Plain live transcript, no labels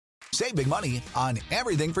Save big money on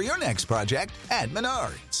everything for your next project at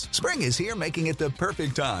Menards. Spring is here, making it the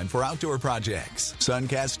perfect time for outdoor projects.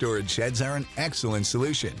 Suncast storage sheds are an excellent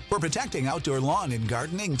solution for protecting outdoor lawn and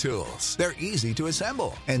gardening tools. They're easy to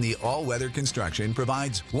assemble, and the all-weather construction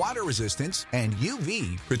provides water resistance and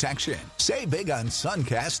UV protection. Save big on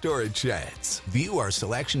Suncast storage sheds. View our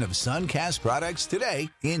selection of Suncast products today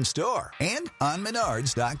in-store and on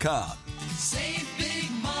Menards.com. Save big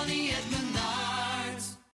money at Menards.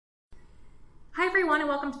 Hi, everyone, and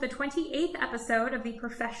welcome to the 28th episode of the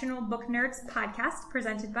Professional Book Nerds podcast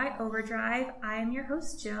presented by Overdrive. I am your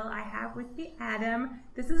host, Jill. I have with me Adam.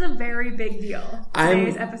 This is a very big deal,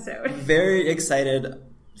 today's episode. I'm very excited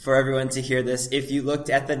for everyone to hear this. If you looked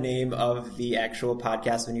at the name of the actual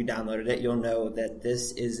podcast when you downloaded it, you'll know that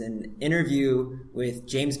this is an interview with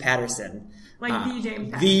James Patterson. The James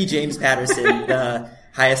Patterson. The James Patterson, the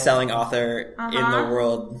highest selling author in the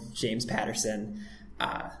world, James Patterson.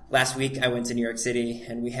 Last week I went to New York City,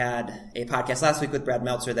 and we had a podcast last week with Brad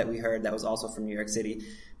Meltzer that we heard that was also from New York City.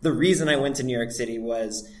 The reason I went to New York City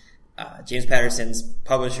was James Patterson's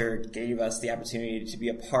publisher gave us the opportunity to be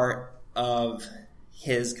a part of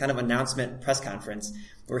his kind of announcement press conference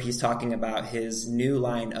where he's talking about his new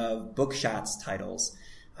line of BookShots titles.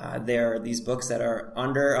 There are these books that are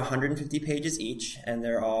under 150 pages each, and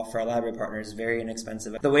they're all, for our library partners, very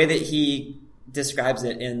inexpensive. The way that he describes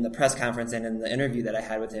it in the press conference and in the interview that I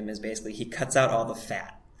had with him is basically he cuts out all the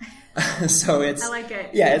fat. So it's, I like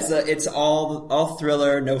it. Yeah, it's all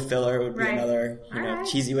thriller, no filler would be another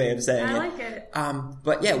cheesy way of saying it. I like it.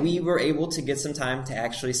 But yeah, we were able to get some time to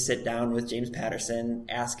actually sit down with James Patterson,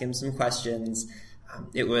 ask him some questions.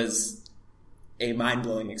 It was a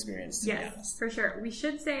mind-blowing experience, to be honest. For sure. We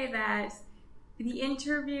should say that the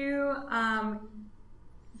interview,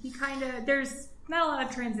 there's not a lot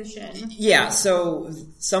of transition. Yeah, so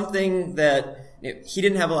something that he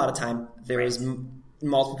didn't have a lot of time. There was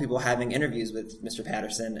multiple people having interviews with Mr.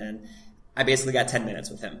 Patterson, and I basically got 10 minutes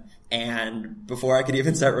with him. And before I could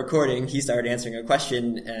even start recording, he started answering a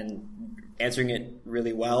question and answering it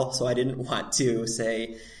really well. So I didn't want to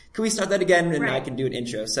say, can we start that again? And I can do an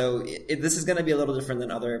intro. So this is going to be a little different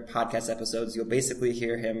than other podcast episodes. You'll basically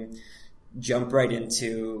hear him jump right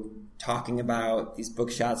into talking about these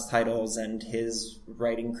BookShots titles and his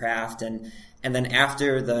writing craft. And then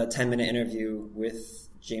after the 10-minute interview with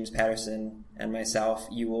James Patterson and myself,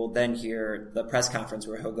 you will then hear the press conference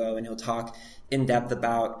where he'll go and he'll talk in depth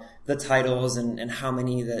about the titles and how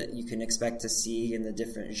many that you can expect to see in the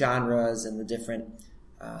different genres and the different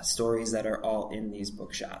stories that are all in these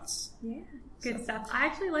BookShots. Yeah, good stuff. I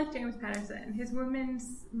actually like James Patterson. His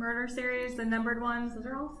women's murder series, the numbered ones, those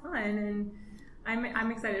are all fun, and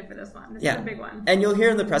I'm excited for this one. This is a big one. And you'll hear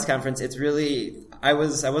in the press conference, it's really I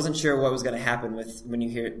wasn't sure what was going to happen with when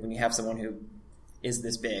you have someone who is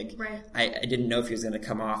this big. Right. I didn't know if he was going to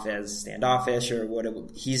come off as standoffish or what.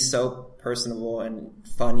 He's so personable and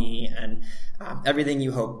funny and everything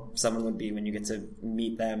you hope someone would be when you get to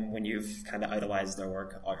meet them when you've kind of idolized their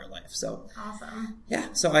work all your life. So awesome. Yeah.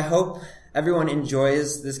 So I hope everyone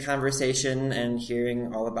enjoys this conversation and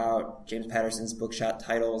hearing all about James Patterson's BookShot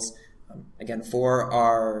titles. Again, for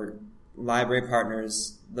our library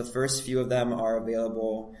partners, the first few of them are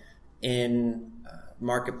available in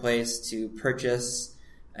Marketplace to purchase,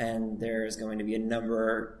 and there's going to be a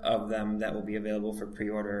number of them that will be available for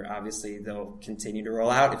pre-order. Obviously, they'll continue to roll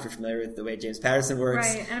out if you're familiar with the way James Patterson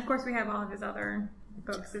works. Right, and of course we have all of his other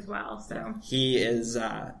books as well. So he is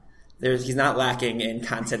he's not lacking in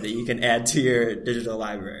content that you can add to your digital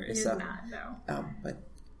library. He is not, no. But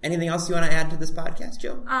anything else you want to add to this podcast,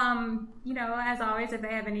 Jill? As always, if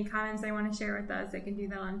they have any comments they want to share with us, they can do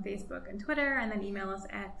that on Facebook and Twitter, and then email us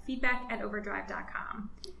at feedback@overdrive.com.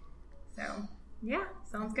 So, yeah,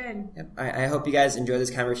 sounds good. Yep. I hope you guys enjoy this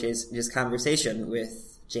conversation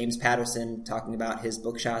with James Patterson talking about his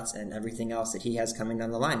BookShots and everything else that he has coming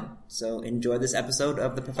down the line. So enjoy this episode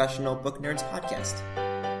of the Professional Book Nerds podcast.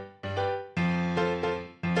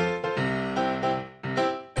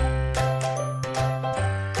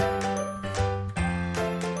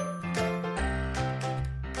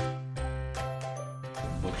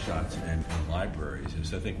 And libraries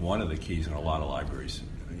is, I think, one of the keys in a lot of libraries,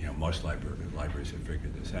 most libraries have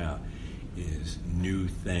figured this out, is new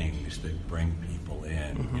things that bring people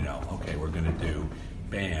in. Mm-hmm. Okay, we're going to do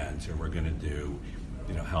bands, or we're going to do,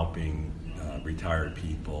 helping retired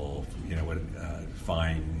people,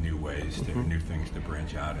 find new ways to, new things to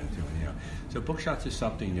branch out into. So BookShots is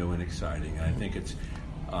something new and exciting, and I think it's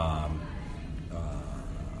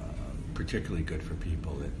particularly good for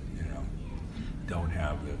people that don't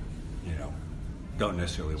have the don't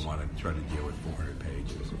necessarily want to try to deal with 400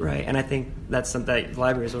 pages. Right, and I think that's something that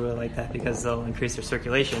libraries will really like that because they'll increase their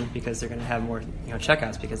circulation because they're going to have more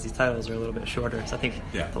checkouts because these titles are a little bit shorter. So I think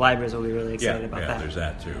the libraries will be really excited about that. Yeah, there's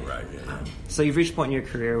that too, right? Yeah. So you've reached a point in your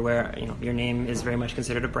career where your name is very much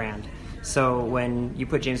considered a brand. So when you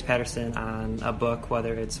put James Patterson on a book,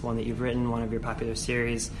 whether it's one that you've written, one of your popular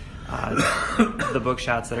series, the book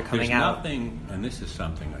shots that are coming out. There's nothing, and this is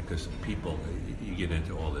something because people, you get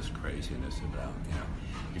into all this craziness about,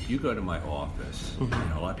 if you go to my office,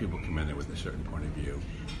 a lot of people come in there with a certain point of view.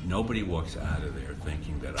 Nobody walks out of there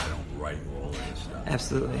thinking that I don't write all of this stuff.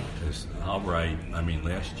 Absolutely. Because I'll write,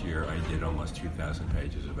 last year I did almost 2,000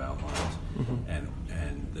 pages of outlines,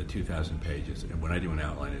 and the 2,000 pages, and when I do an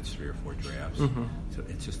outline, it's 3 or 4 drafts. So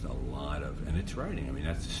it's just a lot of, and it's writing.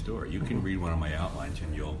 That's the story. You can read one of my outlines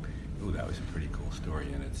and you'll, that was a pretty cool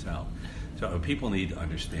story in itself. So people need to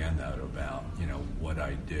understand that about, what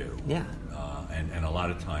I do. Yeah. And a lot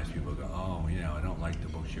of times people go, I don't like the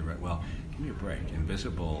books you read. Well, give me a break.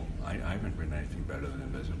 Invisible, I haven't written anything better than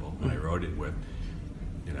Invisible. And I wrote it with,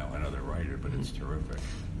 another writer, but it's terrific.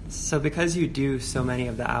 So because you do so many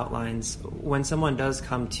of the outlines, when someone does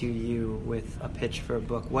come to you with a pitch for a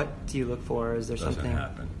book, what do you look for? Is there something? Doesn't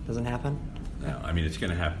happen. Doesn't happen? No, it's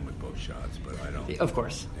going to happen with book shots, but I don't. Of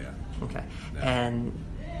course. Yeah. Okay. No. And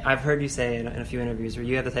I've heard you say in a few interviews where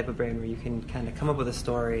you have the type of brain where you can kind of come up with a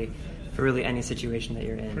story for really any situation that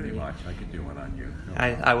you're in. Pretty much. I could do one on you.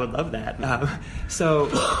 I would love that. So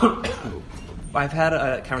I've had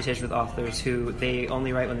a conversation with authors who they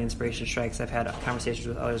only write when the inspiration strikes. I've had conversations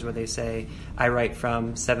with others where they say, I write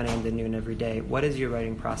from 7 a.m. to noon every day. What is your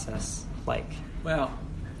writing process like? Well,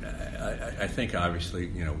 I think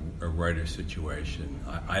obviously, a writer's situation,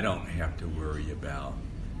 I don't have to worry about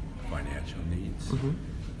financial needs,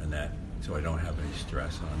 and that, so I don't have any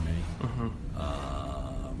stress on me.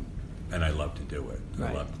 And I love to do it.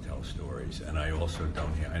 Right. I love to tell stories, and I also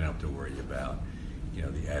don't have to worry about,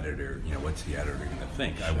 the editor. What's the editor going to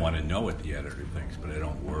think? I want to know what the editor thinks, but I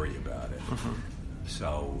don't worry about it.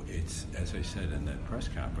 So it's, as I said in the press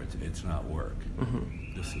conference, it's not work.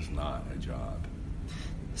 This is not a job.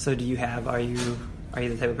 So are you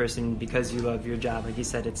the type of person, because you love your job, like you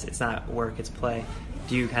said, it's not work, it's play,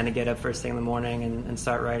 do you kind of get up first thing in the morning and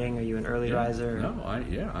start writing? Are you an early riser? No,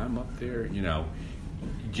 I'm up there,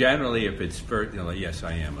 generally if it's first, yes,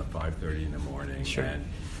 I am at 5:30 in the morning. Sure.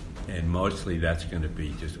 And mostly that's going to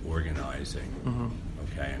be just organizing.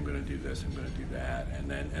 Okay, I'm going to do this, I'm going to do that, and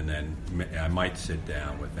then I might sit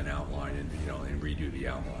down with an outline and redo the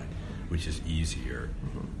outline, which is easier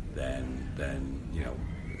than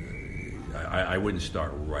I wouldn't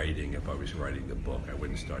start writing if I was writing the book. I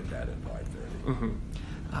wouldn't start that at 5:30.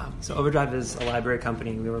 So Overdrive is a library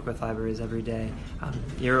company. We work with libraries every day.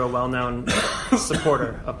 You're a well-known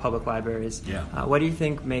supporter of public libraries. Yeah. What do you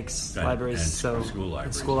think makes libraries and school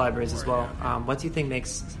libraries, school libraries as well? Yeah. What do you think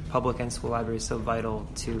makes public and school libraries so vital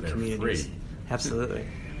to They're communities? free. Absolutely.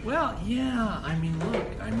 Well, yeah. Look.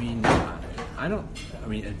 I don't.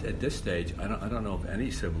 At this stage, I don't know of any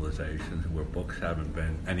civilizations where books haven't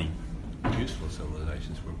been any useful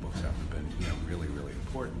civilizations where books haven't been, really, really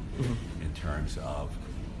important in terms of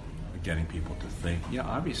getting people to think.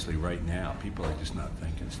 Obviously, right now, people are just not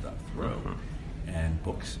thinking stuff through. And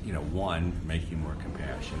books, one, make you more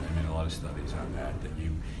compassionate. A lot of studies on that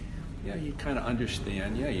you kind of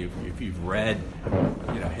understand. If you've read,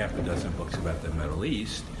 half a dozen books about the Middle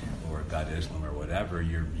East or about Islam or whatever,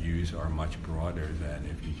 your views are much broader than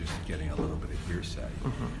if you're just getting a little bit of hearsay.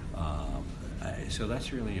 So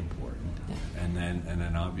that's really important. And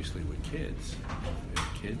then obviously with kids,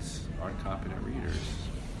 if kids aren't competent readers,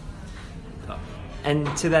 tough.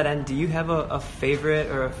 And to that end, do you have a favorite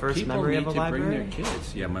or a first memory of a library? People need to bring their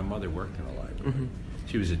kids. Yeah, my mother worked in a library.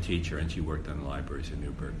 She was a teacher, and she worked in the libraries in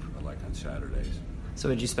Newburgh, on Saturdays. So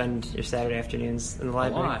would you spend your Saturday afternoons in the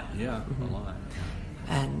library? A lot, yeah, a lot.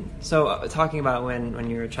 And so talking about when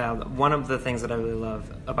you were a child, one of the things that I really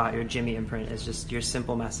love about your Jimmy imprint is just your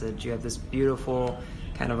simple message. You have this beautiful,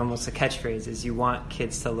 kind of almost a catchphrase, is you want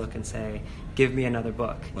kids to look and say, give me another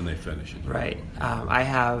book. When they finish it. Right. I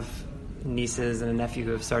have nieces and a nephew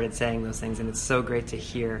who have started saying those things, and it's so great to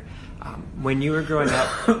hear. When you were growing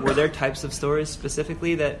up, were there types of stories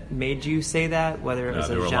specifically that made you say that, whether it was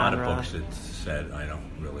a genre? There were a lot of books that said, I don't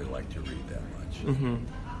really like to read that much.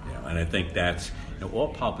 And I think that's, all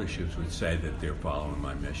publishers would say that they're following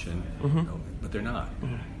my mission, but they're not.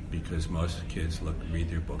 Because most kids read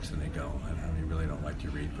their books and they go, I really don't like to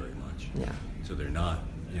read very much. Yeah. So they're not,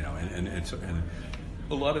 and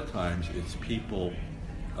a lot of times it's people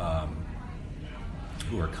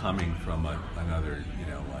who are coming from another,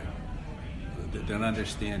 they're not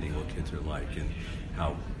understanding what kids are like and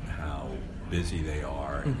how busy they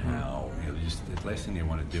are, and how just the last thing they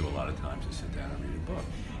want to do a lot of times is sit down and read a book.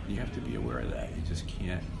 And you have to be aware of that. You just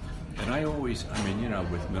can't. And I always,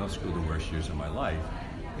 with middle school, the worst years of my life,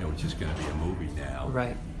 which is going to be a movie now.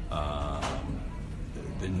 Right.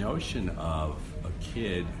 The notion of a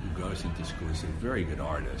kid who goes into school is a very good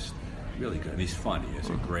artist, really good, and he's funny. He has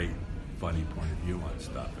a great, funny point of view on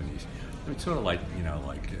stuff, and it's sort of like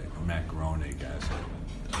Matt Groening as an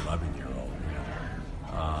 11-year-old,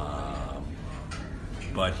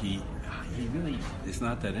 but he really is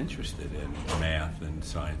not that interested in math and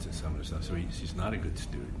science and some of the stuff. So he's not a good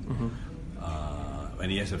student,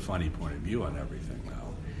 and he has a funny point of view on everything.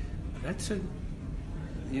 Though that's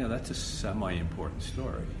a semi-important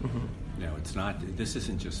story. It's not. This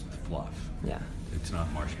isn't just fluff. Yeah. It's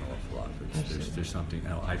not marshmallow fluff. There's something.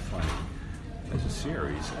 I find as a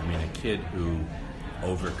series. A kid who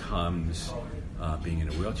overcomes being in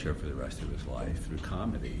a wheelchair for the rest of his life through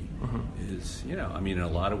comedy is, in a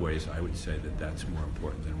lot of ways, I would say that's more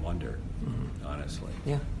important than Wonder, honestly.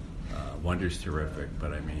 Yeah. Wonder's terrific,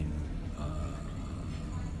 but when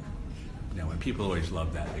people always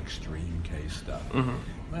love that extreme case stuff,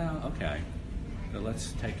 well, okay, so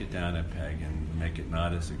let's take it down a peg and make it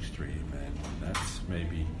not as extreme, and that's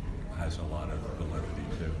maybe has a lot of validity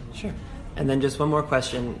too. Sure. And then just one more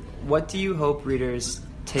question. What do you hope readers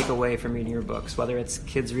take away from reading your books, whether it's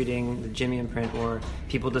kids reading the Jimmy imprint or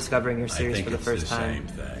people discovering your series for the first time? I think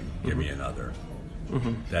it's the same thing. Give me another.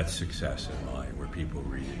 That's success in mine, where people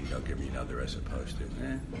read it and go, give me another, as opposed to,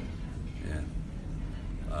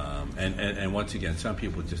 And once again, some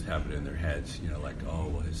people just have it in their heads, like,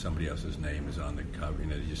 somebody else's name is on the cover.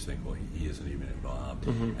 They just think, well, he isn't even involved.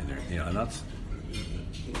 And they're, and that's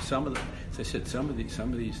some of the. As I said, some of these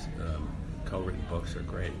co-written books are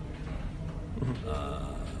great.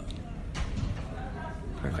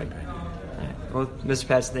 Perfect. All right. Well, Mr.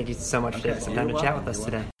 Patterson, thank you so much for taking some time to chat with us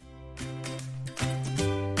today.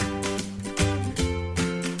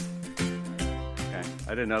 I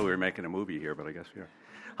didn't know we were making a movie here, but I guess we are.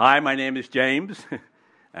 Hi, my name is James,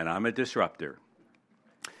 and I'm a disruptor.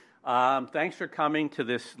 Thanks for coming to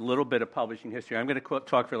this little bit of publishing history. I'm going to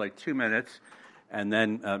talk for like 2 minutes, and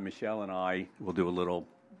then Michelle and I will do a little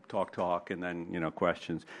talk, and then,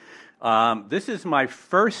 questions. This is my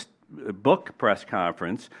first book press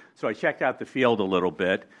conference, so I checked out the field a little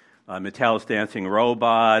bit. Mattel's Dancing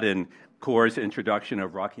Robot, and Coors' introduction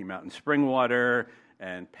of Rocky Mountain Spring Water,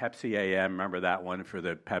 and Pepsi AM, remember that one for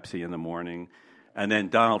the Pepsi in the morning, and then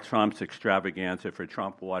Donald Trump's extravaganza for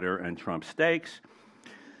Trump Water and Trump Steaks.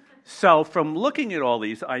 So from looking at all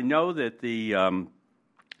these, I know that the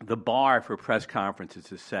bar for press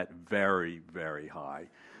conferences is set very, very high.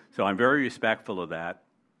 So I'm very respectful of that.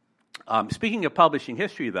 Speaking of publishing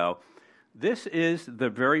history, though, this is the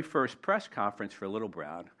very first press conference for Little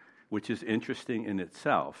Brown, which is interesting in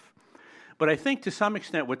itself. But I think to some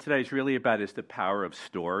extent what today is really about is the power of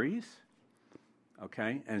stories,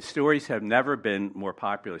 okay? And stories have never been more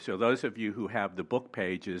popular. So those of you who have the book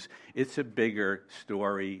pages, it's a bigger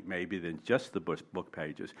story maybe than just the book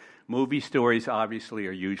pages. Movie stories obviously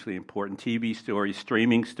are usually important. TV stories,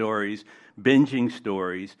 streaming stories, binging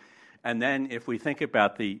stories. And then if we think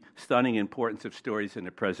about the stunning importance of stories in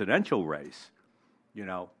the presidential race,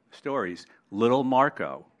 stories, Little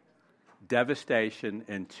Marco, devastation,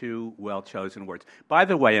 and 2 well-chosen words. By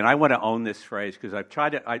the way, and I want to own this phrase because I've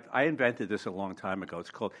tried it, I invented this a long time ago.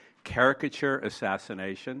 It's called caricature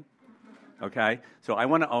assassination, okay? So I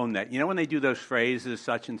want to own that. When they do those phrases,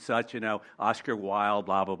 such and such, Oscar Wilde,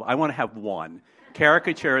 blah, blah, blah. I want to have one.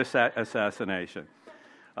 Caricature assassination.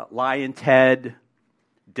 Lion Ted,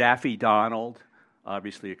 Daffy Donald,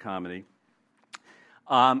 obviously a comedy.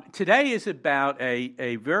 Today is about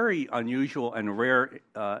a very unusual and rare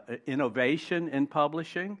innovation in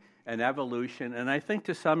publishing, an evolution, and I think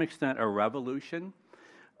to some extent a revolution.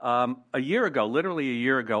 Literally a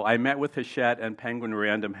year ago, I met with Hachette and Penguin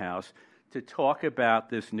Random House to talk about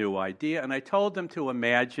this new idea, and I told them to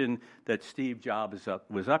imagine that Steve Jobs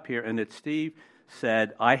was up here, and that Steve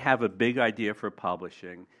said, I have a big idea for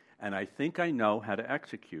publishing, and I think I know how to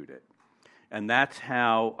execute it. And that's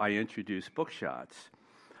how I introduced Bookshots.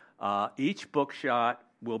 Each bookshot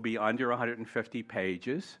will be under 150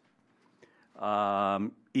 pages.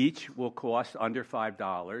 Each will cost under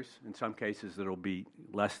 $5. In some cases, it'll be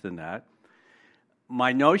less than that.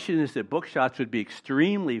 My notion is that Bookshots would be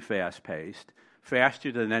extremely fast-paced,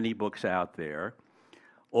 faster than any books out there.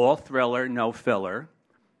 All thriller, no filler.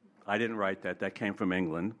 I didn't write that. That came from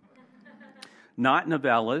England. Not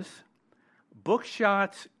novellas.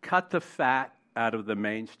 Bookshots cut the fat out of the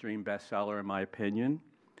mainstream bestseller, in my opinion.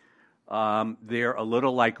 They're a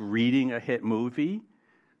little like reading a hit movie.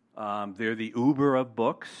 They're the Uber of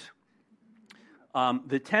books.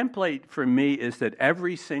 The template for me is that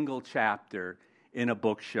every single chapter in a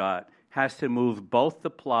bookshot has to move both the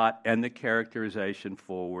plot and the characterization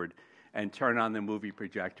forward and turn on the movie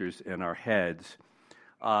projectors in our heads.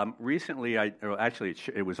 Recently,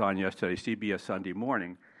 it was on yesterday, CBS Sunday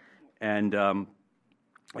Morning, and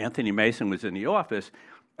Anthony Mason was in the office,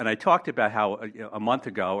 and I talked about how a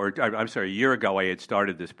year ago, I had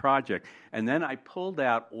started this project, and then I pulled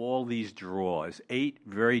out all these drawers, 8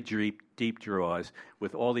 very deep drawers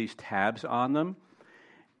with all these tabs on them,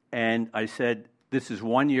 and I said, this is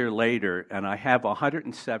 1 year later, and I have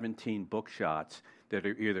 117 bookshots that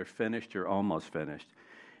are either finished or almost finished.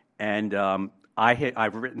 And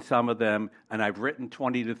I've written some of them, and I've written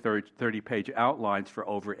 20 to 30-page outlines for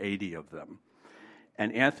over 80 of them.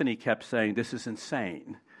 And Anthony kept saying, this is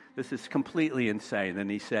insane. This is completely insane.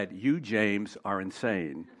 And he said, you, James, are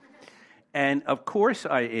insane. And of course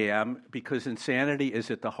I am, because insanity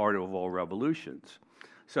is at the heart of all revolutions.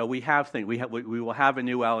 So we have things. We will have a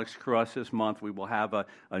new Alex Cross this month. We will have a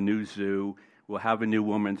new zoo. We'll have a new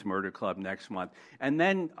Women's Murder Club next month. And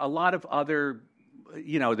then a lot of other,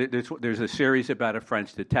 there's a series about a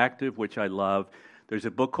French detective, which I love. There's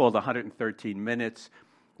a book called 113 Minutes,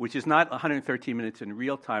 which is not 113 minutes in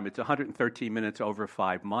real time. It's 113 minutes over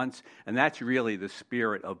 5 months. And that's really the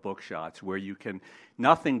spirit of bookshots, where you can,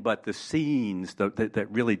 nothing but the scenes that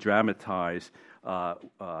really dramatize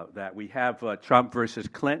that. We have Trump versus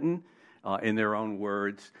Clinton, in their own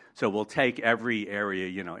words. So we'll take every area,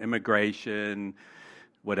 immigration,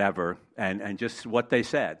 whatever, and just what they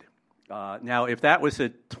said. Now, if that was a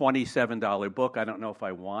 $27 book, I don't know if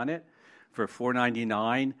I want it. For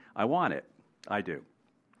 $4.99, I want it. I do.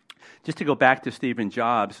 Just to go back to Stephen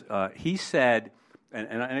Jobs, he said,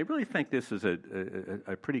 and I really think this is a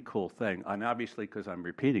pretty cool thing, and obviously because I'm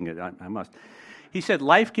repeating it, I must. He said,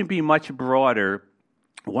 life can be much broader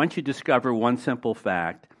once you discover one simple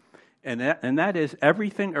fact, and that is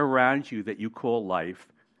everything around you that you call life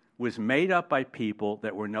was made up by people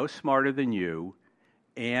that were no smarter than you,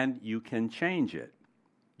 and you can change it.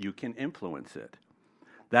 You can influence it.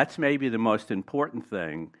 That's maybe the most important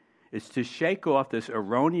thing, is to shake off this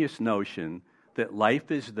erroneous notion that life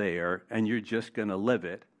is there and you're just going to live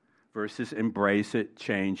it, versus embrace it,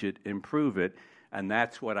 change it, improve it. And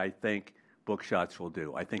that's what I think bookshots will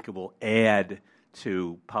do. I think it will add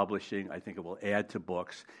to publishing. I think it will add to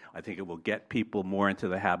books. I think it will get people more into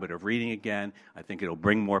the habit of reading again. I think it will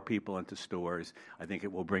bring more people into stores. I think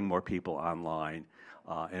it will bring more people online.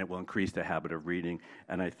 And it will increase the habit of reading.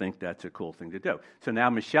 And I think that's a cool thing to do. So now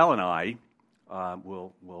Michelle and I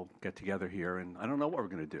we'll get together here, and I don't know what we're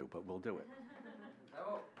going to do, but we'll do it.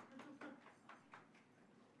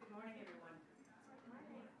 Good morning, everyone.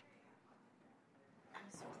 I'm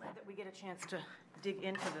so glad that we get a chance to dig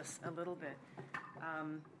into this a little bit.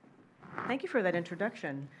 Thank you for that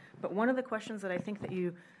introduction. But one of the questions that I think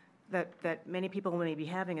that many people may be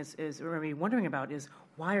having is or may be wondering about is,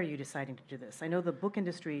 why are you deciding to do this? I know the book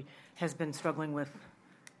industry has been struggling with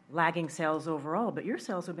lagging sales overall, but your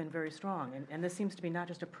sales have been very strong, and this seems to be not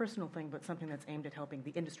just a personal thing, but something that's aimed at helping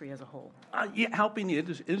the industry as a whole. Helping the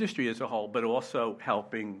industry as a whole, but also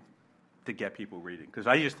helping to get people reading. Because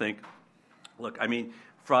I just think, look, I mean,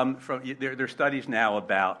 from there are studies now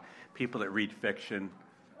about people that read fiction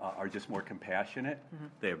are just more compassionate. Mm-hmm.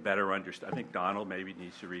 They have better understanding. I think Donald maybe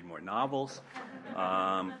needs to read more novels.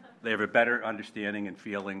 They have a better understanding and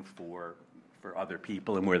feeling for other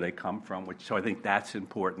people and where they come from, so I think that's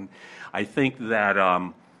important. I think that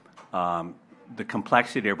the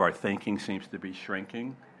complexity of our thinking seems to be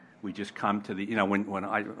shrinking. We just come to when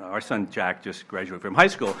our son Jack just graduated from high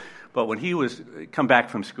school, but when he was come back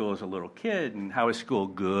from school as a little kid, and how is school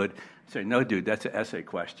good? I say, no, dude, that's an essay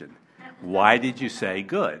question. Why did you say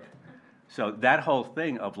good? So that whole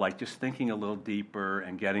thing of like just thinking a little deeper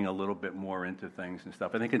and getting a little bit more into things and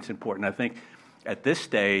stuff, I think it's important. I think at this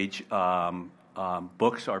stage,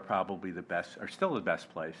 books are probably still the best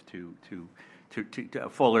place to a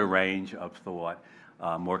fuller range of thought,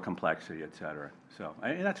 more complexity, et cetera. So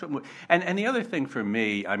that's what. And the other thing for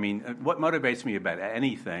me, I mean, what motivates me about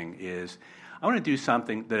anything is I want to do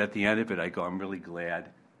something that at the end of it I go, I'm really glad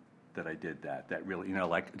that I did that. That really,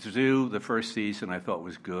 like Zoo, the first season I thought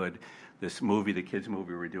was good. This movie, the kids'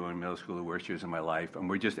 movie we're doing in middle school, the worst years of my life, and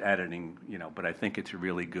we're just editing, but I think it's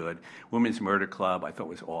really good. Women's Murder Club I thought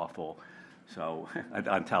was awful, so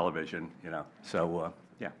on television, So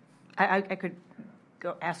yeah. I could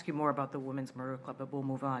ask you more about the Women's Murder Club, but we'll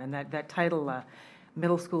move on. And that title,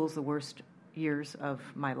 Middle School's the Worst years of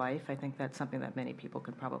my life. I think that's something that many people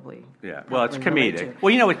could probably. Yeah, well, it's relate comedic. to.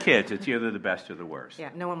 Well, you know, with kids, it's either the best or the worst. Yeah,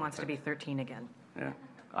 no one wants to be 13 again. Yeah,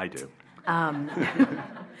 I do.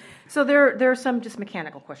 So there are some just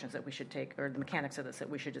mechanical questions that we should take, or the mechanics of this that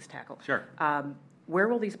we should just tackle. Sure. Where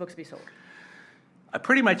will these books be sold?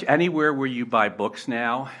 Pretty much anywhere where you buy books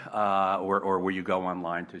now, or where you go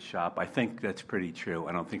online to shop. I think that's pretty true.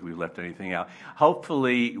 I don't think we've left anything out.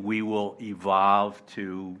 Hopefully, we will evolve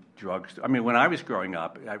to drugstore. I mean, when I was growing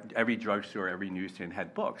up, every drugstore, every newsstand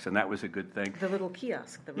had books, and that was a good thing. The little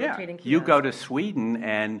kiosk, the Yeah, rotating kiosk. you go to Sweden,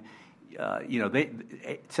 and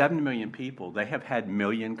 7 million people. They have had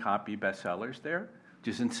million-copy bestsellers there, which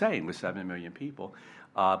is insane with 7 million people.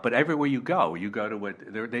 But everywhere you go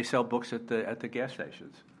to they sell books at the gas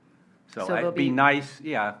stations. So it'd be nice,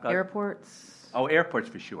 yeah. Airports. Oh, airports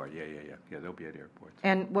for sure. Yeah. They'll be at airports.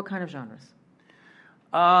 And what kind of genres?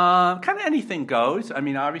 Kind of anything goes. I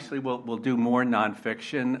mean, obviously we'll do more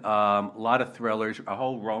nonfiction, a lot of thrillers, a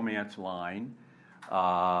whole romance line.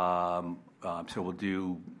 So we'll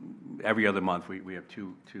do every other month. We have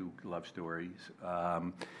two love stories.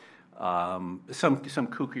 Some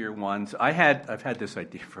kookier ones. I've had this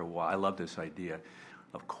idea for a while. I love this idea.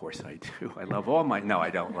 Of course I do. I love all my. No, I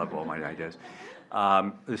don't love all my ideas.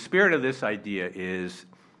 The spirit of this idea is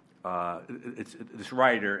it's this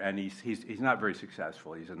writer, and he's not very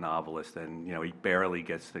successful. He's a novelist, and he barely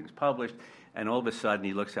gets things published. And all of a sudden,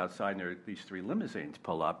 he looks outside, and there are these 3 limousines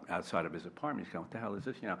pull up outside of his apartment. He's going, "What the hell is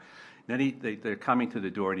this?" Then they're coming to the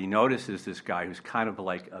door, and he notices this guy who's kind of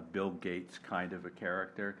like a Bill Gates kind of a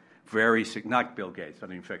character. Not Bill Gates, I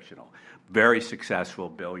mean fictional. Very successful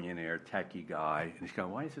billionaire, techie guy. And he's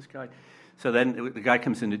going, "Why is this guy?" So then the guy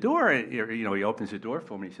comes in the door, and he opens the door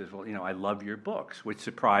for him, and he says, "Well, I love your books," which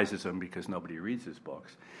surprises him because nobody reads his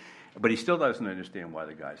books. But he still doesn't understand why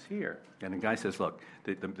the guy's here. And the guy says, "Look,"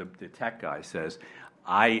 the tech guy says,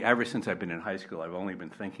 ever since I've been in high school, I've only been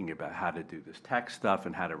thinking about how to do this tech stuff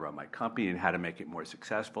and how to run my company and how to make it more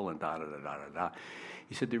successful and da-da-da-da-da-da.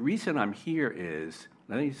 He said, "The reason I'm here is,"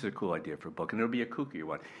 I think this is a cool idea for a book, and it'll be a kooky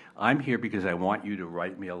one, "I'm here because I want you to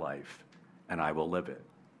write me a life, and I will live it."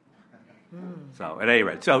 So at any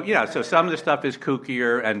rate, so some of the stuff is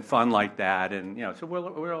kookier and fun like that, and so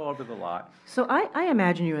we're all over the lot. So I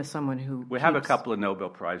imagine you as someone who we have a couple of Nobel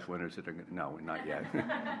Prize winners that are no, not yet.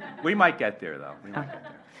 We might get there though.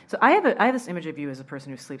 So I have this image of you as a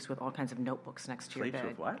person who sleeps with all kinds of notebooks next to your bed.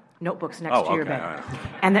 Sleeps with what? Notebooks next to your bed, right.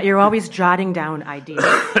 And that you're always jotting down ideas.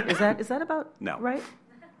 Is that about right?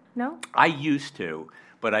 No. I used to,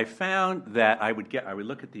 but I found that I would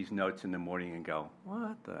look at these notes in the morning and go,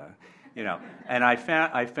 "What the." And I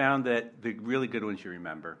found that the really good ones you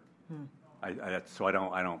remember.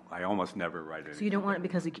 I almost never write it. So you don't want it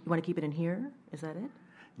because you want to keep it in here? Is that it?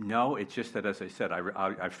 No, it's just that, as I said,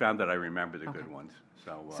 I found that I remember the good ones.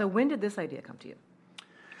 So when did this idea come to you?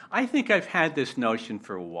 I think I've had this notion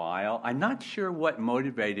for a while. I'm not sure what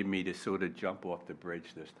motivated me to sort of jump off the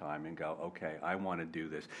bridge this time and go, "Okay, I want to do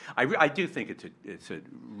this." I do think it's a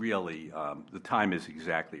really the time is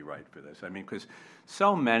exactly right for this. I mean, because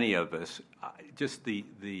so many of us, just the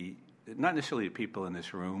not necessarily the people in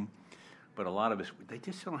this room, but a lot of us, they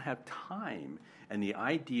just don't have time. And the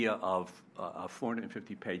idea of a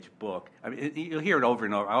 450-page book, I mean, you'll hear it over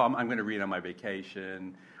and over. "Oh, I'm going to read on my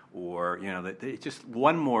vacation." Or, it's just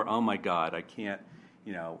one more, "Oh my God, I can't,"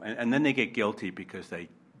 and then they get guilty because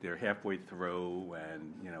they're halfway through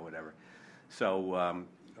and, whatever. So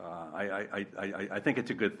I think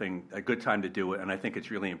it's a good thing, a good time to do it, and I think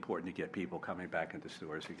it's really important to get people coming back into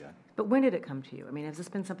stores again. But when did it come to you? I mean, has this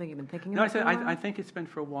been something you've been thinking about? No, I think it's been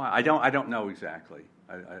for a while. I don't know exactly,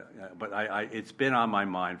 but it's been on my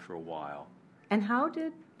mind for a while. And how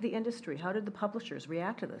did the industry, how did the publishers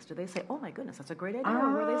react to this? Did they say, "Oh my goodness, that's a great idea,"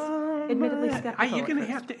 or were they admittedly skeptical? You're going to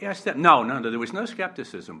have to ask them. No, there was no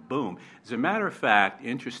skepticism. Boom. As a matter of fact,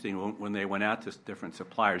 interesting, when they went out to different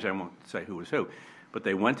suppliers, I won't say who was who, but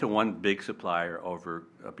they went to one big supplier over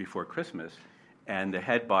before Christmas, and the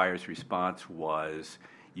head buyer's response was,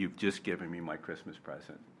 "You've just given me my Christmas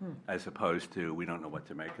present," as opposed to, "We don't know what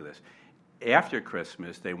to make of this." After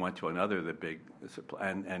Christmas, they went to another of the big,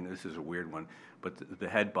 and this is a weird one, but the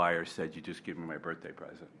head buyer said, "You just give me my birthday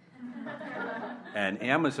present." And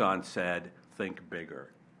Amazon said, "Think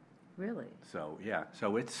bigger." Really? So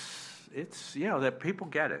it's that people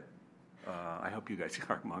get it. I hope you guys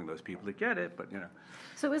are among those people that get it, but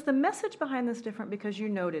So is the message behind this different because you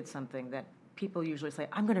noted something that people usually say,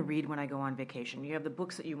 "I'm going to read when I go on vacation." You have the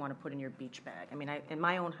books that you want to put in your beach bag. I mean, in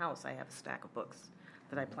my own house, I have a stack of books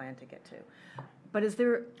that I plan to get to. But are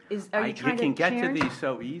you trying you can to get change? to these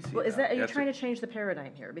so easy. Well, are you trying to change the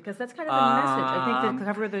paradigm here? Because that's kind of the message. I think the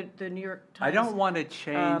cover of the New York Times. I don't want to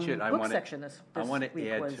change it. Book section this I want to week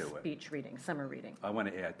add was to it. speech reading, summer reading. I want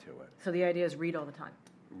to add to it. So the idea is read all the time.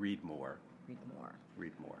 Read more. Read more.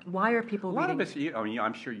 Read more. Why are people reading? A lot of us,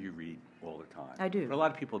 I'm sure you read all the time. I do. But a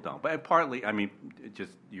lot of people don't. But partly, that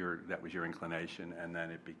was your inclination, and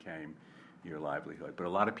then it became your livelihood. But a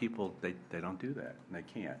lot of people, they don't do that, and they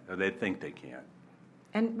can't, or they think they can't.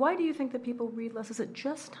 And why do you think that people read less? Is it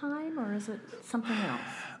just time, or is it something else?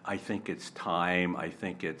 I think it's time. I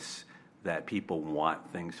think it's that people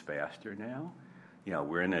want things faster now.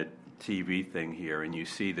 We're in a TV thing here, and you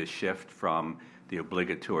see the shift from the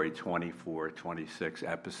obligatory 24, 26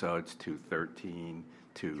 episodes to 13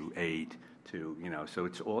 to 8 to,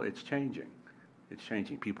 so it's changing. It's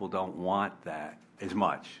changing. People don't want that as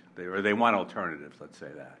much. They want alternatives, let's say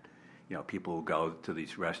that. People will go to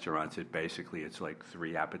these restaurants that basically it's like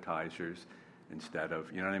 3 appetizers instead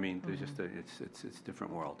of, you know what I mean? There's just it's a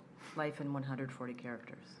different world. Life in 140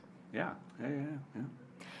 characters. Yeah.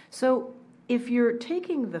 So if you're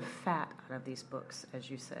taking the fat out of these books, as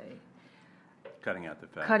you say, Cutting out the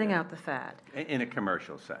fat. Out the fat. In a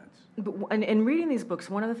commercial sense. But in reading these books,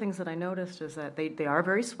 one of the things that I noticed is that they are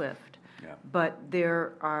very swift, but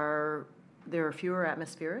there are fewer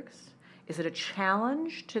atmospherics. Is it a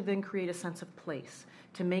challenge to then create a sense of place,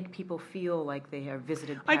 to make people feel like they have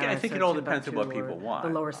visited Paris? I think it all depends on what people want. The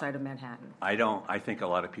lower side of Manhattan. I think a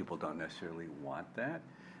lot of people don't necessarily want that.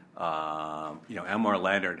 Elmore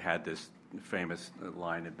Leonard had this famous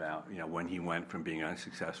line about, when he went from being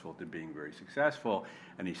unsuccessful to being very successful,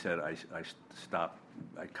 and he said, I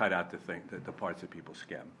cut out the parts that people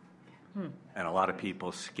skim. And a lot of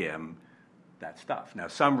people skim that stuff. Now,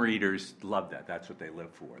 some readers love that. That's what they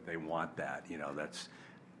live for. They want that. That's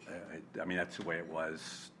the way it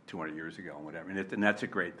was 200 years ago and whatever. And that's a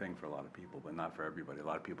great thing for a lot of people, but not for everybody. A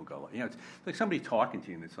lot of people go, it's like somebody talking to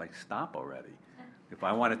you, and it's like, stop already. If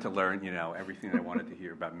I wanted to learn, everything that I wanted to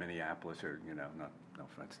hear about Minneapolis, or, no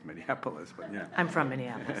offense to Minneapolis, but, I'm from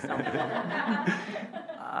Minneapolis.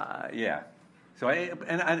 Yeah.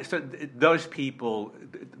 So those people,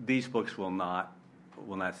 these books will not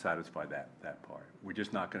satisfy that part. We're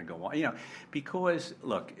just not going to go on, because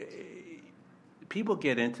look, people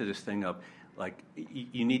get into this thing of like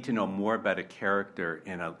you need to know more about a character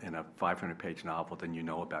in a 500-page novel than you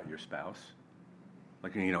know about your spouse.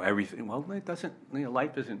 Like everything. Well, it doesn't.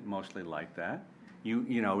 Life isn't mostly like that.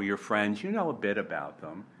 Your friends. You know a bit about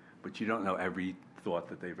them, but you don't know every thought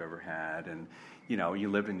that they've ever had. And you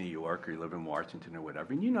live in New York or you live in Washington or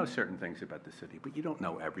whatever, and you know certain things about the city, but you don't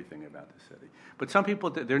know everything about the city. But some people,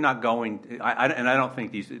 they're not going. I don't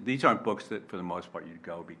think these aren't books that, for the most part, you'd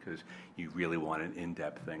go because you really want an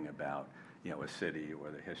in-depth thing about a city or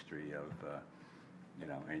the history of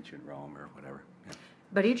ancient Rome or whatever. Yeah.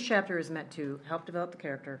 But each chapter is meant to help develop the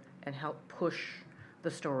character and help push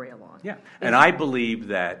the story along. Yeah, and I believe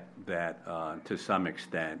that to some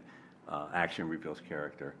extent, action reveals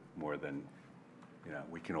character more than,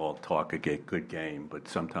 we can all talk a good game, but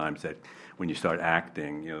sometimes that when you start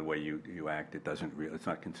acting, the way you act, it's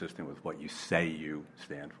not consistent with what you say you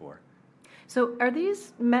stand for. So are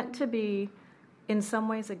these meant to be, in some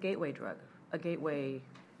ways, a gateway drug, a gateway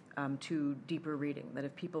to deeper reading? That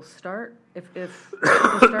if people start, if people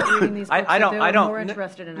start reading these books, they're more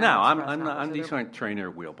interested in. No, these aren't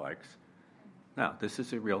trainer wheel bikes. No, this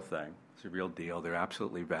is a real thing. It's a real deal. They're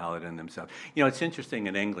absolutely valid in themselves. It's interesting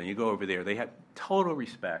in England. You go over there, they have total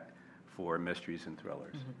respect for mysteries and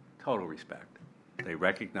thrillers. Mm-hmm. Total respect. They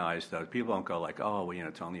recognize those. People don't go like, oh, well,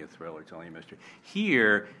 it's only a thriller, it's only a mystery.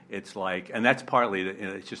 Here, it's like, and that's partly,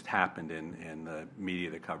 it's just happened in the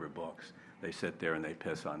media that cover books. They sit there and they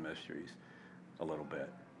piss on mysteries a little bit.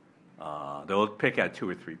 They'll pick out 2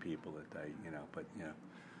 or 3 people that they, but.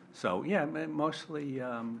 So, yeah, mostly,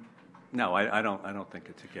 no, I don't think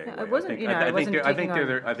it's a gateway. I wasn't,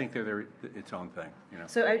 I think they're its own thing.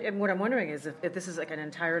 So what I'm wondering is if this is like an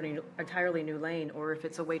entirely new lane, or if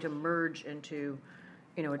it's a way to merge into,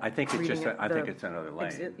 I think it's just. I think it's another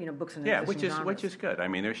lane. Books and which is good. I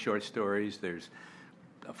mean, there's short stories, there's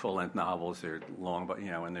full-length novels, they're long, but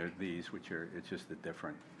and there's these which are. It's just a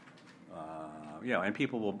different. And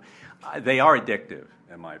people will. They are addictive,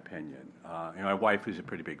 in my opinion. My wife, who's a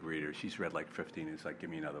pretty big reader, she's read like 15. It's like, give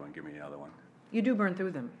me another one, give me another one. You do burn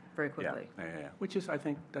through them very quickly. Yeah. Which is, I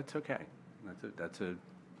think, that's okay.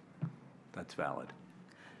 That's valid.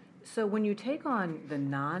 So when you take on the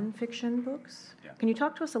nonfiction books, can you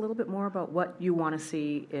talk to us a little bit more about what you want to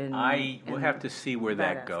see in? We'll have to see where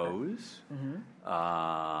that goes. Mm-hmm.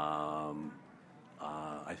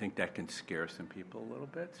 I think that can scare some people a little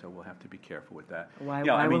bit, so we'll have to be careful with that. Why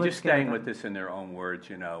I mean, will it just scare staying them? with this in their own words,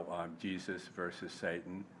 Jesus versus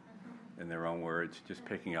Satan, in their own words, just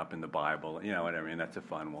picking up in the Bible, what I mean, that's a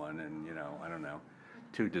fun one, and, I don't know,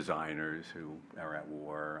 two designers who are at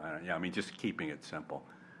war, just keeping it simple.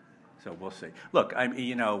 So we'll see. Look,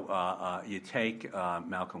 you take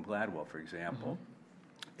Malcolm Gladwell, for example,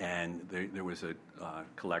 and there was a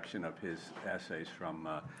collection of his essays from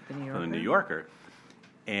the New Yorker,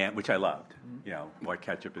 and which I loved. Why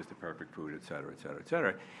ketchup is the perfect food, et cetera, et cetera, et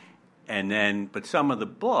cetera. And then, but some of the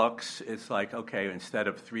books, it's like, okay, instead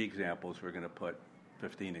of 3 examples, we're going to put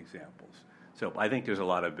 15 examples. So I think there's a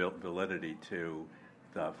lot of validity to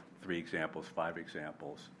the 3 examples, 5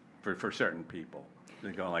 examples for certain people.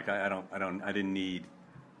 They're going like, I didn't need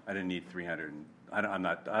 300.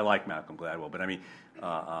 I like Malcolm Gladwell, but I mean,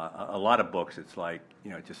 a lot of books, it's like,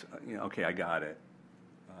 okay, I got it.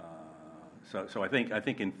 So I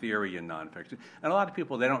think in theory and nonfiction, and a lot of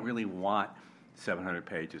people, they don't really want 700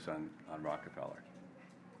 pages on Rockefeller.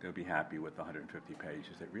 They'll be happy with 150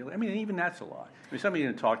 pages. Even that's a lot. I mean, somebody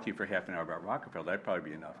didn't talk to you for half an hour about Rockefeller, that'd probably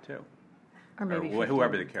be enough too. Or maybe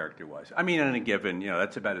whoever the character was. I mean, in a given,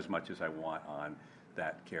 that's about as much as I want on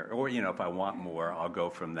that character. Or, if I want more, I'll go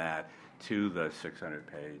from that to the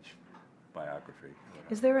 600-page biography.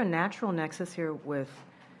 Is there a natural nexus here with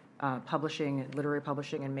publishing, literary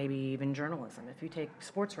publishing, and maybe even journalism? If you take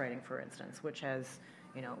sports writing, for instance, which has,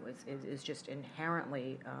 is just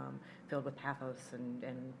inherently filled with pathos,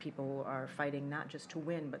 and people are fighting not just to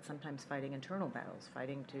win, but sometimes fighting internal battles,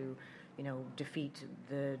 fighting to, defeat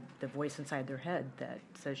the voice inside their head that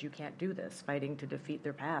says you can't do this, fighting to defeat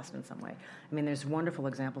their past in some way. I mean, there's wonderful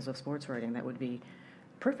examples of sports writing that would be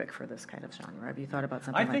perfect for this kind of genre. Have you thought about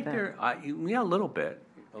something like that? I think a little bit.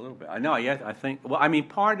 I know. I think. Well, I mean,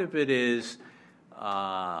 part of it is,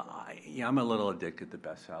 I'm a little addicted to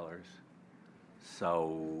bestsellers,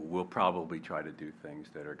 so we'll probably try to do things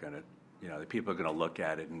that are going to, the people are going to look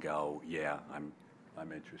at it and go, yeah, I'm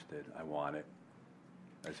interested. I want it,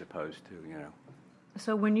 as opposed to,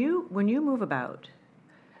 So when you move about,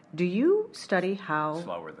 do you study how...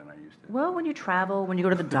 Slower than I used to. Well, when you travel, when you go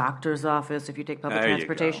to the doctor's office, if you take public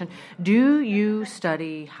transportation, do you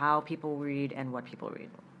study how people read and what people read?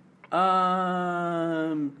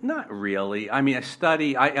 Not really. I mean, I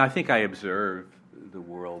think I observe the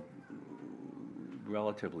world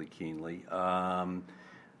relatively keenly.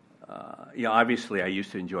 Obviously, I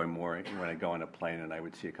used to enjoy more when I go on a plane and I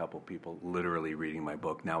would see a couple people literally reading my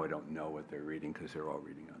book. Now I don't know what they're reading because they're all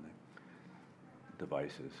reading on the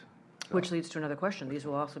devices. So. Which leads to another question. These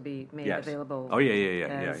will also be made available as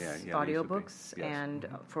audiobooks and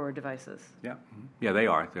for devices. Yeah. Yeah, they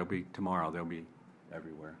are. They'll be tomorrow. They'll be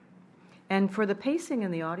everywhere. And for the pacing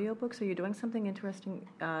in the audiobooks, are you doing something interesting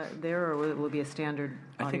there, or will it be a standard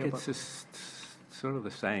audiobook? I think it's just sort of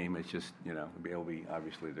the same. It's just, it'll be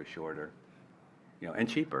obviously they're shorter, and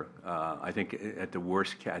cheaper. I think at the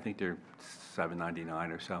worst, I think they're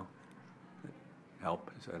 $7.99 or so.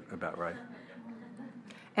 Help, is that about right?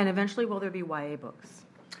 And eventually, will there be YA books?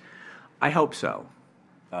 I hope so.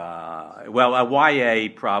 YA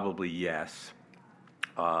probably yes.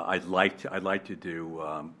 I'd like to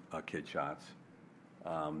do kid shots.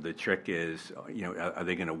 The trick is, are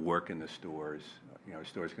they going to work in the stores? The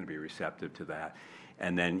store's going to be receptive to that.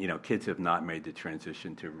 And then, kids have not made the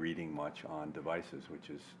transition to reading much on devices, which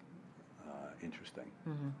is interesting.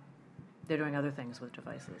 Mm-hmm. They're doing other things with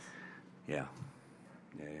devices. Yeah.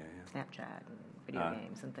 Snapchat and video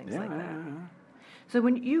games and things like that. Yeah. So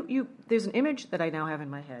when you there's an image that I now have in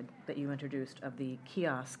my head that you introduced of the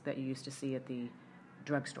kiosk that you used to see at the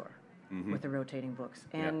drugstore with the rotating books.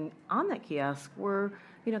 And on that kiosk were,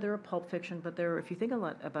 there were Pulp Fiction, but if you think a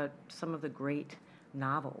lot about some of the great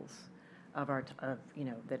novels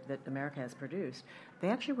that America has produced, they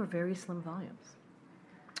actually were very slim volumes.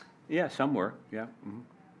 Yeah, some were, yeah. Mm-hmm.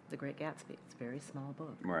 The Great Gatsby, it's a very small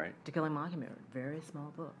book. Right. To Kill a Mockingbird, very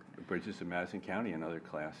small book. The Bridges of Madison County, another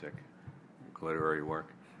classic literary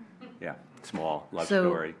work. Yeah, small love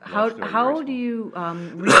story. How do you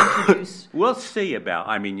reintroduce? We'll see about.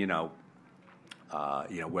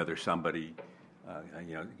 Whether somebody,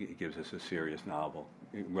 gives us a serious novel,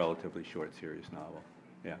 relatively short, serious novel.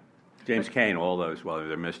 Yeah, James Cain. All those. Well,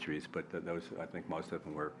 they're mysteries, but those I think most of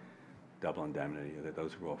them were Double Indemnity.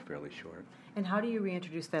 Those were all fairly short. And how do you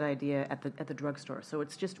reintroduce that idea at the drugstore? So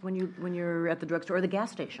it's just when you're at the drugstore or the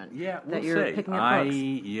gas station. Yeah, that you're picking up books.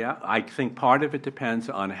 I think part of it depends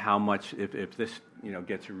on how much. If this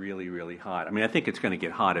gets really really hot. I think it's going to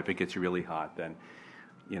get hot. If it gets really hot, then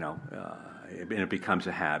and it becomes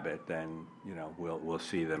a habit. Then we'll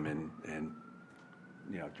see them in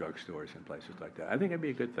drugstores and places like that. I think it'd be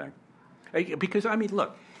a good thing. Because,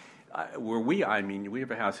 look, we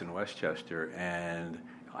have a house in Westchester, and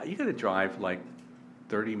you got to drive like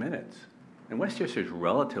 30 minutes. And Westchester is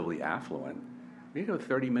relatively affluent. You go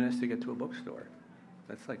 30 minutes to get to a bookstore.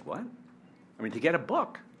 That's like what? To get a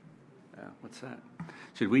book. What's that?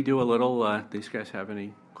 Should we do a little, these guys have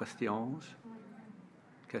any questions?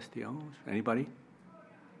 Anybody?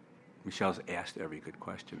 Michelle's asked every good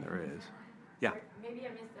question there is. Yeah. Maybe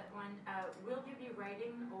I missed that one. Will you be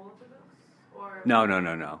writing all of the books? Or No.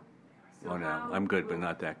 So Oh, no. I'm good, but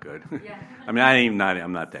not that good. Yeah. I'm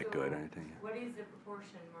not that good or anything. What is the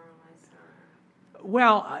proportion, more or less?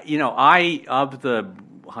 Well, of the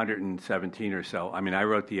 117 or so, I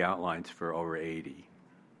wrote the outlines for over 80.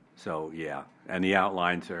 So, yeah. And the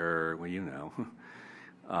outlines are, 20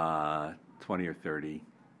 or 30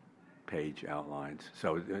 page outlines.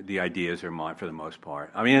 So the ideas are mine for the most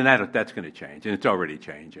part. And that's going to change, and it's already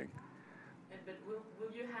changing. But will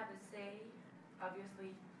you have a say,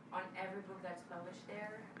 obviously, on every book that's published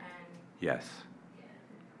there? And Yes.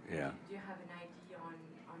 Yeah. Do you have an idea on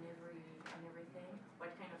everything?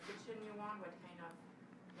 What kind of fiction you want? What kind of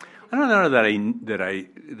I don't know that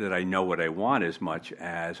I know what I want as much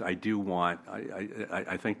as I do want.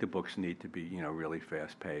 I think the books need to be really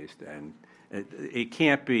fast paced, and it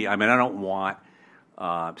can't be. I don't want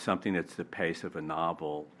something that's the pace of a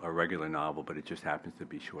regular novel, but it just happens to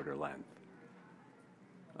be shorter length.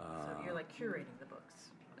 So you're like curating the books,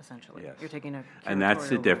 essentially. Yes. You're taking a And that's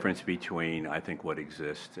the curatorial difference between, I think, what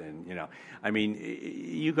exists and, you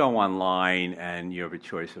go online and you have a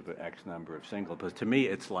choice of X number of singles. But to me,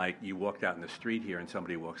 it's like you walked out in the street here and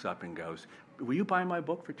somebody walks up and goes, "Will you buy my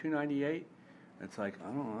book for $2.98?" It's like, I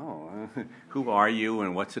don't know. Who are you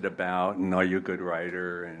and what's it about? And are you a good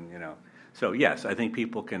writer? And, So, yes, I think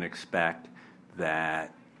people can expect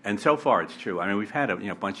that. And so far, it's true. We've had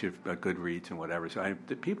a bunch of good reads and whatever. So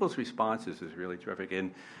people's responses is really terrific.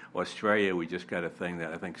 In Australia, we just got a thing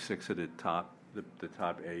that I think 6 of the top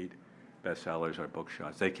 8 bestsellers are book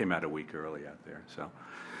shots. They came out a week early out there. So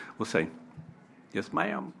we'll see. Yes,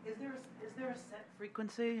 ma'am. Is there a set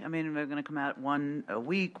frequency? They're going to come out one a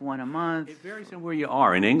week, one a month. It varies on where you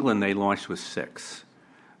are. In England, they launched with 6.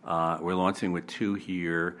 We're launching with 2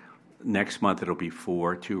 here. Next month, it'll be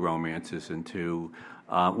 4, 2 romances and 2.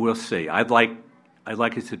 We'll see. I'd like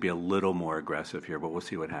it to be a little more aggressive here, but we'll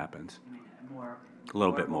see what happens. A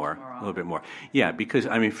little bit more. Yeah, because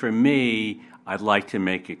for me, I'd like to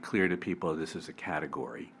make it clear to people this is a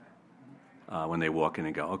category. When they walk in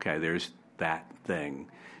and go, okay, there's that thing.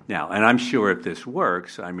 Now, and I'm sure if this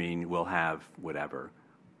works, we'll have whatever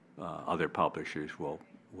other publishers will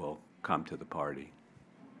come to the party.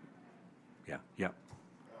 Yeah.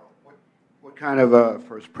 What kind of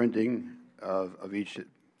first printing of each?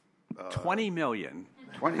 20 million.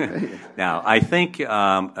 20 million. Now, I think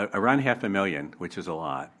around 500,000, which is a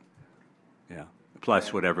lot. Yeah.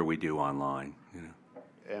 Plus whatever we do online.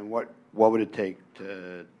 And what would it take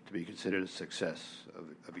to be considered a success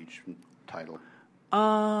of each title?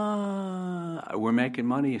 We're making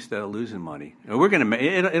money instead of losing money. We're going to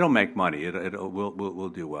it'll make money. We'll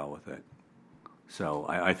do well with it. So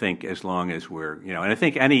I think as long as we're, and I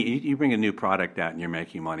think you bring a new product out and you're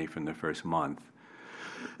making money from the first month,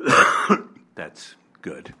 that's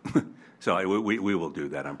good. So we will do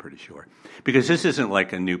that, I'm pretty sure. Because this isn't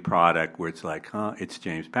like a new product where it's like, it's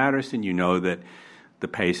James Patterson. You know that the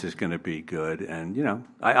pace is going to be good. And,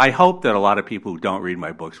 I hope that a lot of people who don't read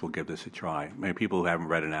my books will give this a try. People who haven't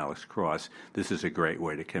read an Alex Cross, this is a great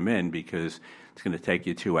way to come in because it's going to take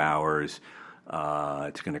you 2 hours.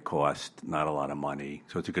 It's going to cost not a lot of money,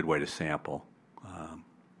 so it's a good way to sample.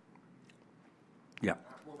 Yeah.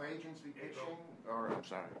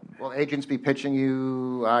 Will agents be pitching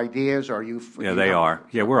you ideas, or are you? Yeah, they are.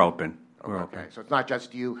 Yeah, we're open. We're okay, open. So it's not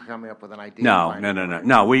just you coming up with an idea.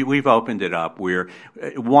 No. We've opened it up. We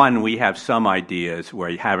have some ideas where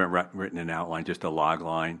you haven't written an outline, just a log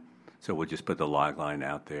line. So we'll just put the log line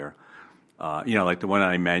out there. Like the one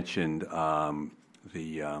I mentioned.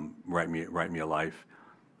 The Write Me a Life.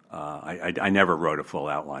 I never wrote a full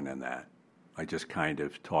outline on that. I just kind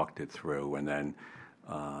of talked it through, and then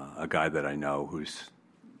a guy that I know who's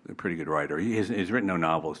a pretty good writer. He's written no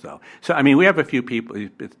novels though. So we have a few people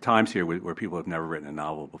at times here where people have never written a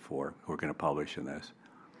novel before who are going to publish in this.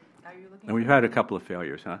 And we've had a couple of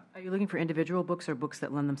failures, huh? Are you looking for individual books or books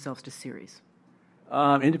that lend themselves to series?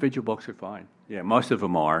 Individual books are fine. Yeah, most of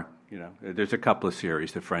them are. There's a couple of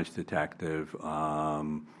series. The French Detective.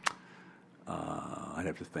 I'd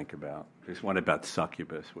have to think about. There's one about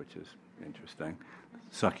succubus, which is interesting.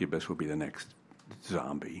 Succubus will be the next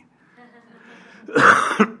zombie.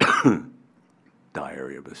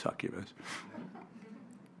 Diary of a Succubus.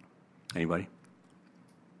 Anybody?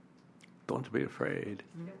 Don't be afraid.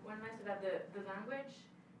 One message about the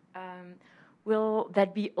language. Will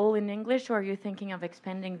that be all in English, or are you thinking of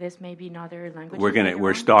expanding this maybe in other languages?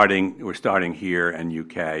 We're starting here in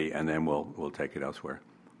UK, and then we'll take it elsewhere.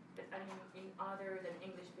 I mean, in other than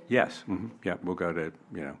English. Yes. Mm-hmm. Yeah, we'll go to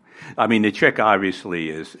I mean, the trick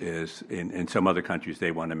obviously is in some other countries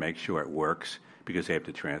they want to make sure it works because they have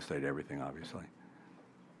to translate everything, obviously.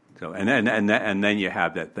 So and then you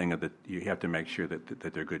have that thing of you have to make sure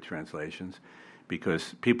that they're good translations,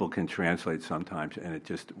 because people can translate sometimes and it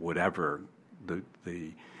just whatever. What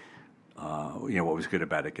was good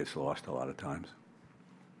about it gets lost a lot of times.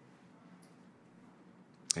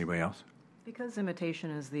 Anybody else? Because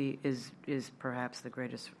imitation is perhaps the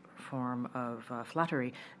greatest form of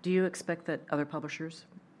flattery, do you expect that other publishers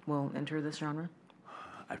will enter this genre?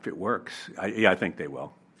 If it works, I think they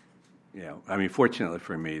will. I mean, fortunately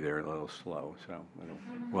for me, they're a little slow, so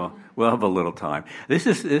we'll have a little time. This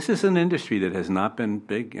is an industry that has not been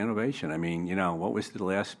big innovation. I mean, what was the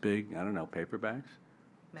last big? I don't know, paperbacks.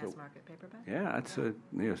 Mass market paperback. Yeah,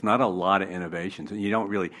 there's not a lot of innovations, and you don't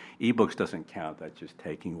really ebooks doesn't count. That's just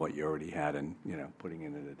taking what you already had and putting it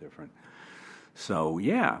in a different. So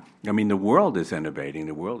yeah, I mean the world is innovating,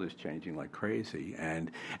 the world is changing like crazy, and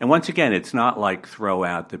once again, it's not like throw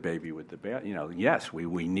out the baby with the bath. Yes,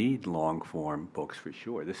 we need long form books for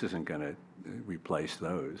sure. This isn't going to replace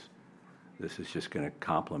those. This is just going to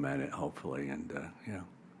complement it, hopefully, and yeah.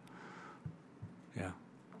 Can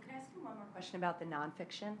I ask you one more question about the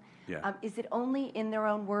nonfiction? Yeah. Is it only in their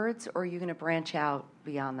own words, or are you going to branch out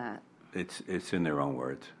beyond that? It's in their own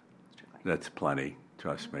words. That's plenty.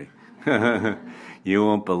 Trust me. You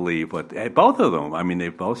won't believe what both of them. I mean,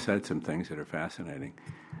 they've both said some things that are fascinating,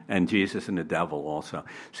 and Jesus and the Devil also.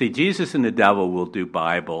 See, Jesus and the Devil will do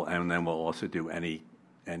Bible, and then we'll also do any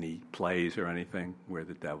plays or anything where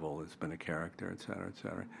the devil has been a character, et cetera, et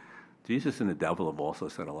cetera. Jesus and the Devil have also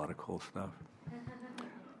said a lot of cool stuff.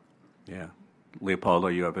 Yeah, Leopoldo,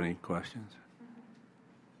 you have any questions?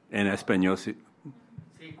 En español, sí.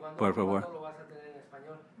 Por favor.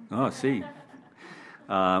 Oh, sí.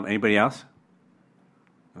 Anybody else?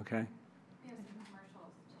 Okay.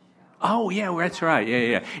 Oh, yeah, that's right.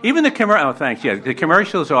 Yeah. Even the commercial. Oh, thanks. Yeah, the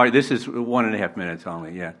commercials are. This is 1.5 minutes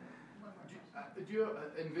only. Yeah. Do you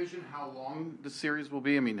envision how long the series will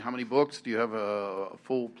be? I mean, how many books? Do you have a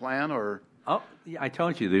full plan, or? Oh, yeah, I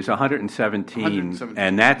told you there's 117,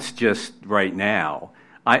 and that's just right now.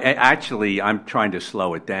 I'm trying to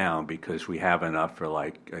slow it down because we have enough for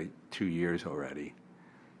like 2 years already.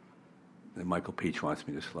 And Michael Peach wants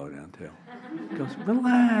me to slow down too. He goes,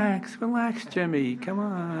 relax, Jimmy, come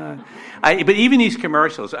on. But even these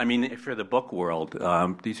commercials, I mean, for the book world,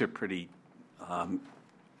 these are pretty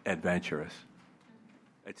adventurous.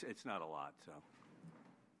 It's not a lot, so.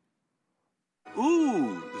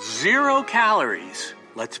 Ooh, 0 calories.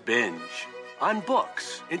 Let's binge. On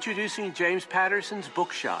books, introducing James Patterson's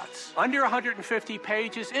Book Shots. Under 150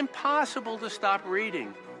 pages, impossible to stop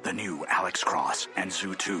reading. The new Alex Cross and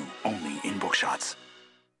Zoo 2, only in Book Shots.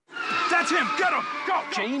 That's him! Get him! Go!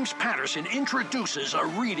 James Patterson introduces a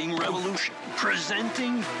reading revolution,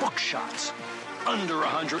 presenting Book Shots. Under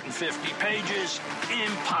 150 pages,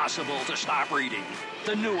 impossible to stop reading.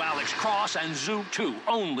 The new Alex Cross and Zoo 2,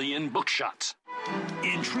 only in Book Shots.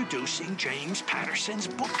 Introducing James Patterson's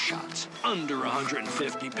Book Shots. Under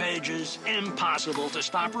 150 pages, impossible to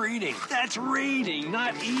stop reading. That's reading,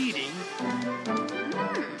 not eating.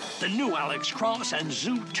 The new Alex Cross and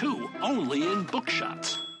Zoo 2, only in Book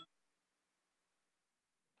Shots.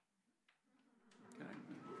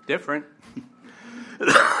 Different.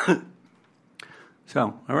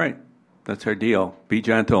 So, all right. That's our deal. Be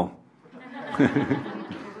gentle.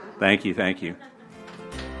 Thank you.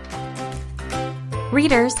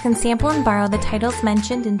 Readers can sample and borrow the titles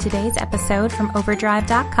mentioned in today's episode from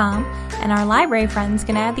Overdrive.com, and our library friends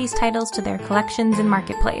can add these titles to their collections in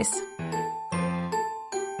Marketplace.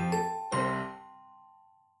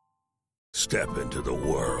 Step into the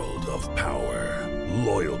world of power,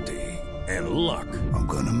 loyalty, and luck. I'm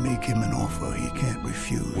gonna make him an offer he can't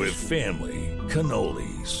refuse. With family,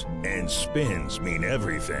 cannolis, and spins mean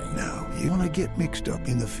everything. Now, you wanna get mixed up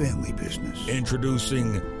in the family business.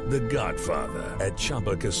 Introducing The Godfather at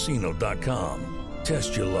ChumbaCasino.com.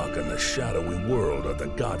 Test your luck in the shadowy world of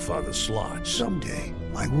The Godfather slot. Someday,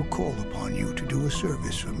 I will call upon you to do a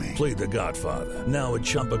service for me. Play The Godfather, now at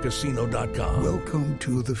ChumbaCasino.com. Welcome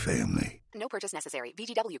to the family. No purchase necessary.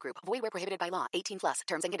 VGW Group. Void where prohibited by law. 18+.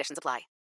 Terms and conditions apply.